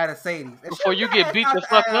say hi to Sadie. If she before don't you get her get ass beat out the the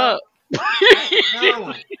fuck aisle, up.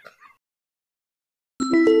 gone.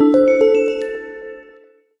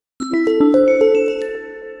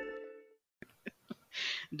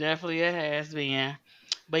 Definitely it has been.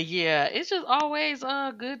 But yeah, it's just always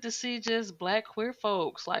good to see just black queer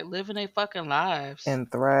folks like living their fucking lives. And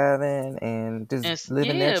thriving and just And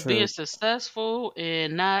living their yeah, being truth. successful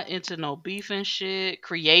and not into no beef and shit.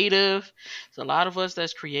 Creative. There's a lot of us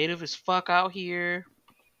that's creative as fuck out here.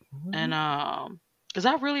 And Mhm. cause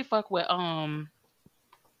I really fuck with I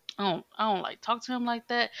don't like talk to him like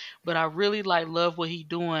that, but I really like love what he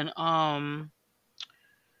doing.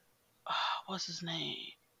 What's his name?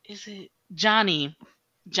 Is it Johnny?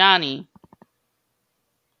 Johnny.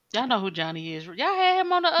 Y'all know who Johnny is. Y'all had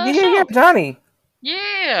him on the Yeah, show. Johnny.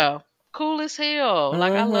 Yeah. Cool as hell.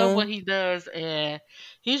 Like I love what Hmm. he does and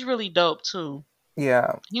he's really dope too.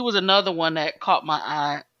 Yeah, He was another one that caught my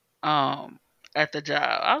eye at the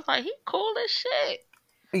job. I was like, he cool as shit.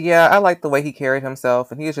 yeah. I like the way he carried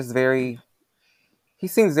himself, and he is just very. He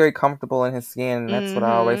seems very comfortable in his skin, and that's what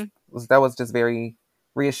I always Mhm. was. That was just very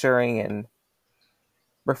reassuring and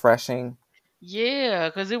refreshing. Yeah,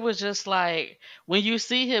 cuz it was just like when you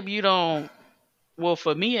see him you don't well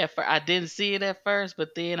for me at first I didn't see it at first,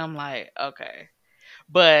 but then I'm like, okay.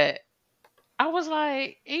 But I was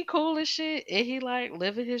like, he cool as shit and he like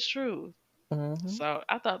living his truth. Hmm. So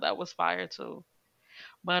I thought that was fire too.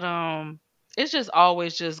 But it's just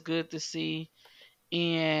always just good to see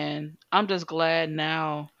and I'm just glad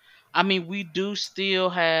now. I mean, we do still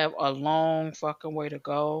have a long fucking way to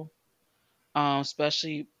go.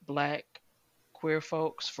 Especially black queer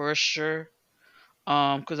folks for sure.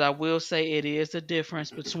 Because I will say it is a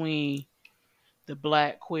difference between the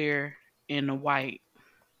black queer and the white.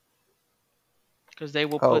 Because they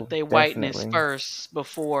will put Oh, their whiteness definitely. first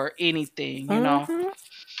before anything. Hmm.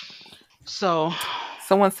 So,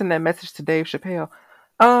 Someone sent that message to Dave Chappelle.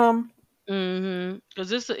 Um.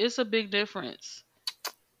 because it's a big difference.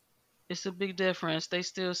 It's a big difference. They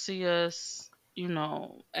still see us,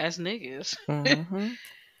 as niggas. Hmm.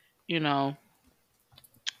 you know.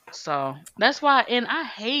 So that's why, and I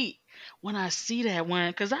hate when I see that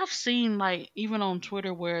because I've seen like even on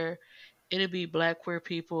Twitter where it'll be black queer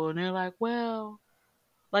people and they're like, well,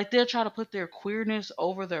 like they'll try to put their queerness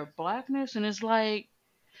over their blackness, and it's like,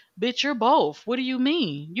 bitch, you're both. What do you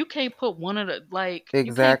mean? You can't put one of the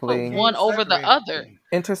you can't put Exactly. one Can't over the separate it. other.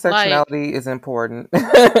 Like, Intersectionality is important.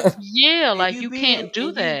 yeah, And like you you being can't do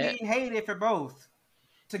and you that. being hated for both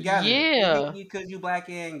together. They hate Yeah. you because you black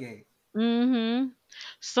and gay.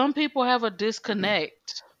 Some people have a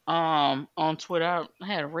disconnect. On Twitter, I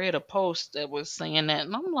had read a post that was saying that,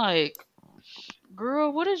 and I'm like,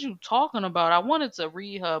 girl, what is you talking about? I wanted to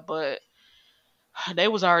read her, but they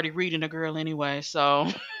was already reading the girl anyway, so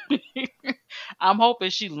I'm hoping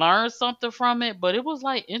she learned something from it. But it was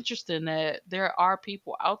like interesting that there are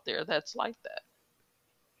people out there that's like that.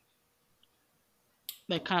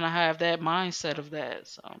 They kind of have that mindset of that.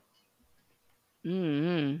 So,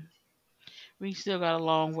 mm we still got a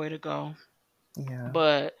long way to go. Yeah.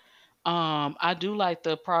 But I do like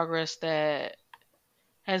the progress that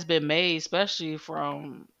has been made, especially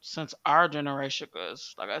from since our generation.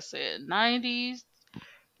 Cause like I said, 90s,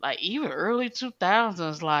 like even early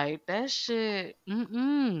 2000s, like that shit.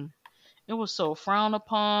 It was so frowned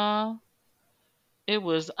upon. It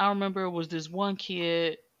was. I remember it was this one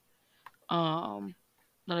kid um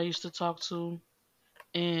that I used to talk to,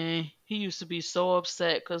 and he used to be so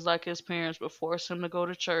upset because like his parents would force him to go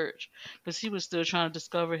to church because he was still trying to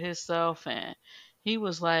discover himself, and he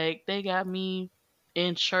was like, they got me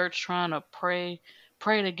in church trying to pray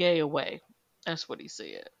the gay away. That's what he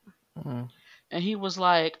said. Mm. And he was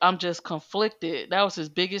like, I'm just conflicted. That was his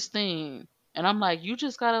biggest thing. And I'm like, you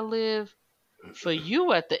just gotta live for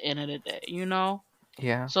you at the end of the day, you know?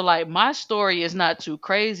 Yeah. So like my story is not too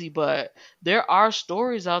crazy, but there are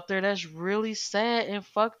stories out there that's really sad and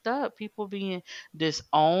fucked up. People being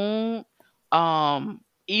disowned,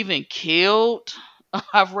 even killed.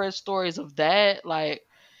 I've read stories of that, like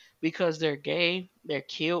because they're gay, they're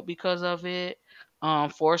killed because of it.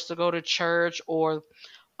 Forced to go to church, or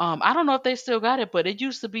I don't know if they still got it, but it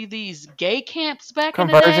used to be these gay camps back in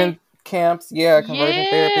the day. Conversion camps. Yeah, conversion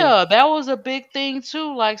therapy. Yeah, that was a big thing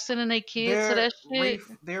too, like sending their kids to They're that shit.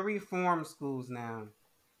 they're reform schools now.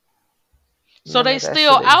 So None they of that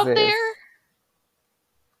still shit out there? exists.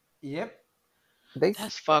 Yep, They,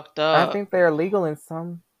 That's fucked I up. think they're legal in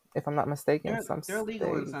some, if I'm not mistaken, some they're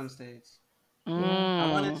legal in states. some states. Yeah.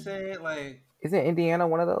 I want to Mm. say like Isn't Indiana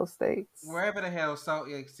one of those states? wherever the hell,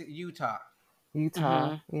 Utah.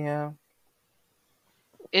 Utah. hmm Yeah.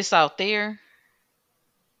 It's out there.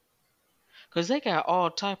 Cause they got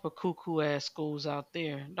all type of cuckoo ass schools out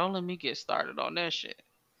there. Don't let me get started on that shit.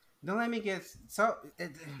 Don't let me get so.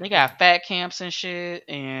 They got fat camps and shit,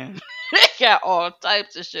 and they got all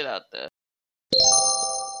types of shit out there.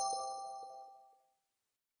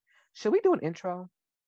 Should we do an intro?